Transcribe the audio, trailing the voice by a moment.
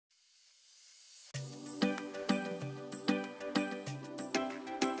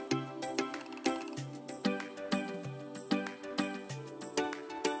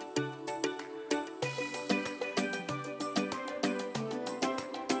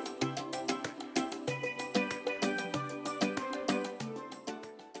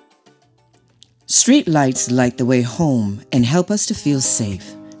Street lights light the way home and help us to feel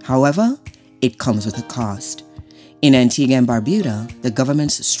safe. However, it comes with a cost. In Antigua and Barbuda, the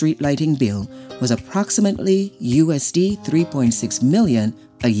government's street lighting bill was approximately USD 3.6 million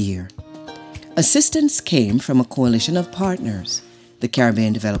a year. Assistance came from a coalition of partners, the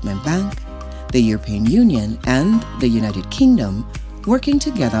Caribbean Development Bank, the European Union, and the United Kingdom, working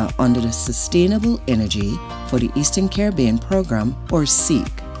together under the Sustainable Energy for the Eastern Caribbean Program, or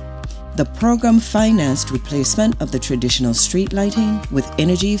SEEC. The program financed replacement of the traditional street lighting with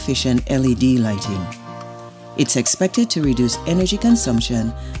energy-efficient LED lighting. It's expected to reduce energy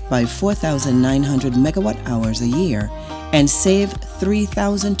consumption by 4,900 megawatt-hours a year and save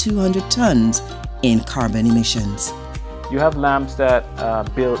 3,200 tons in carbon emissions. You have lamps that are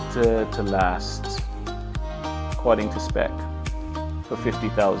built to last, according to spec, for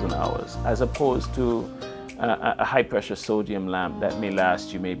 50,000 hours, as opposed to a high-pressure sodium lamp that may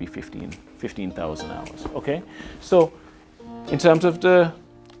last you maybe 15,000 hours, okay? So in terms of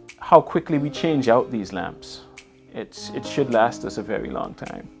how quickly we change out these lamps, it should last us a very long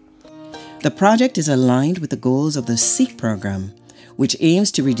time. The project is aligned with the goals of the SEEC program, which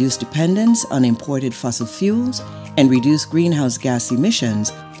aims to reduce dependence on imported fossil fuels and reduce greenhouse gas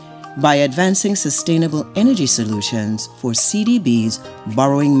emissions by advancing sustainable energy solutions for CDB's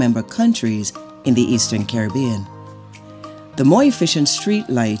borrowing member countries in the Eastern Caribbean. The more efficient street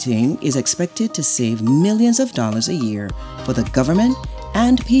lighting is expected to save millions of dollars a year for the government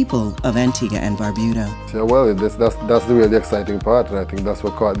and people of Antigua and Barbuda. Yeah, well, that's the really exciting part, and I think that's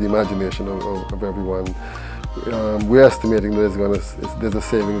what caught the imagination of everyone. We're estimating that there's a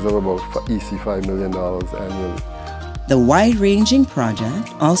savings of about easy $5 million annually. The wide-ranging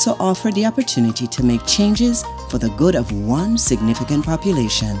project also offered the opportunity to make changes for the good of one significant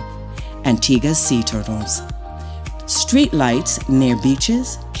population, Antigua's sea turtles. Street lights near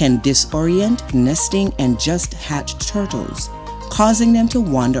beaches can disorient nesting and just hatched turtles, causing them to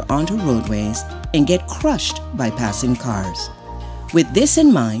wander onto roadways and get crushed by passing cars. With this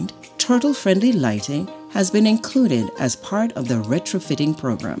in mind, turtle-friendly lighting has been included as part of the retrofitting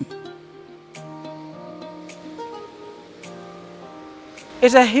program.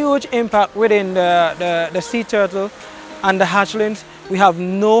 It's a huge impact within the sea turtle and the hatchlings. We have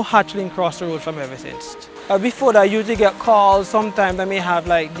no hatchling cross the road from ever since. Before that, I usually get calls. Sometimes I may have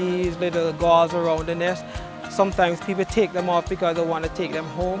like these little gauze around the nest. Sometimes people take them off because they want to take them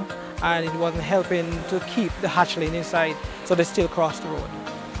home, and it wasn't helping to keep the hatchling inside, so they still cross the road.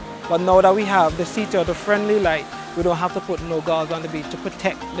 But now that we have the sea turtle friendly light, we don't have to put no gauze on the beach to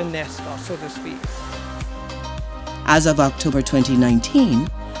protect the nest, so to speak. As of October 2019,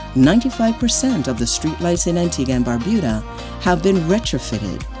 95% of the streetlights in Antigua and Barbuda have been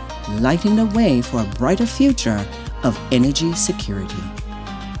retrofitted, lighting the way for a brighter future of energy security.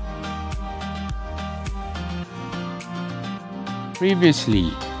 Previously,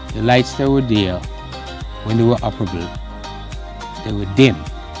 the lights that were there, when they were operable, they were dim.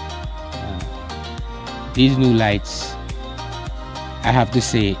 These new lights, I have to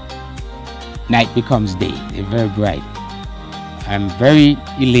say, night becomes day. They're very bright. I'm very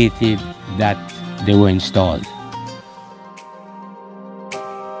elated that they were installed.